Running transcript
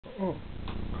Oh.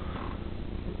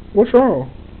 What's wrong?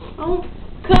 Oh,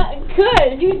 cuz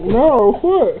you. No,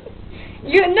 what?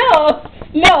 You know,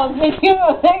 no, you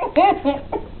know.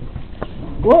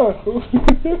 What?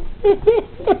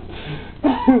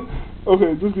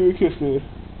 Okay, just give me a kiss then.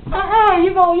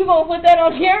 You gonna put that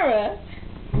on camera?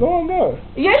 No, I'm not.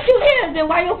 Yes, you is. Then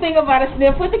why you think about it?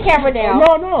 Then put the camera down.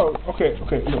 No. Okay,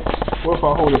 look. What if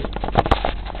I hold it?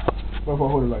 What if I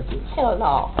hold it like this? Hell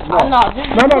no. No. Just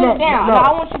put it down. No. No,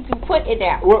 I want you to put it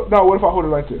down. What if I hold it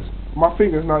like this? My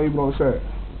finger's not even on the side.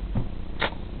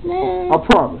 Man. I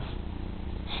promise.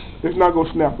 It's not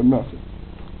gonna snap or nothing.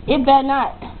 It better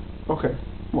not. Okay,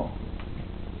 come on.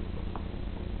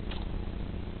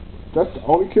 That's the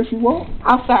only kiss you want?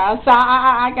 I'm sorry.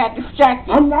 I got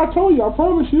distracted. I'm not telling you. I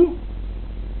promise you.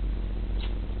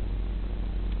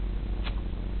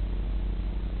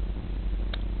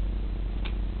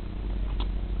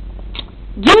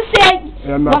 You said.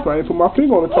 And I'm not trying to put my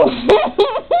finger on the top.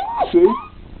 See?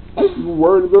 You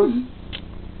worried about it?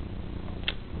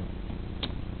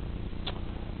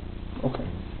 Okay.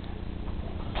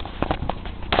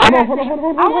 Hold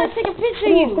on. I want to take a picture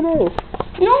of you. Hold on.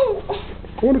 No.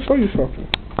 I want to show you something.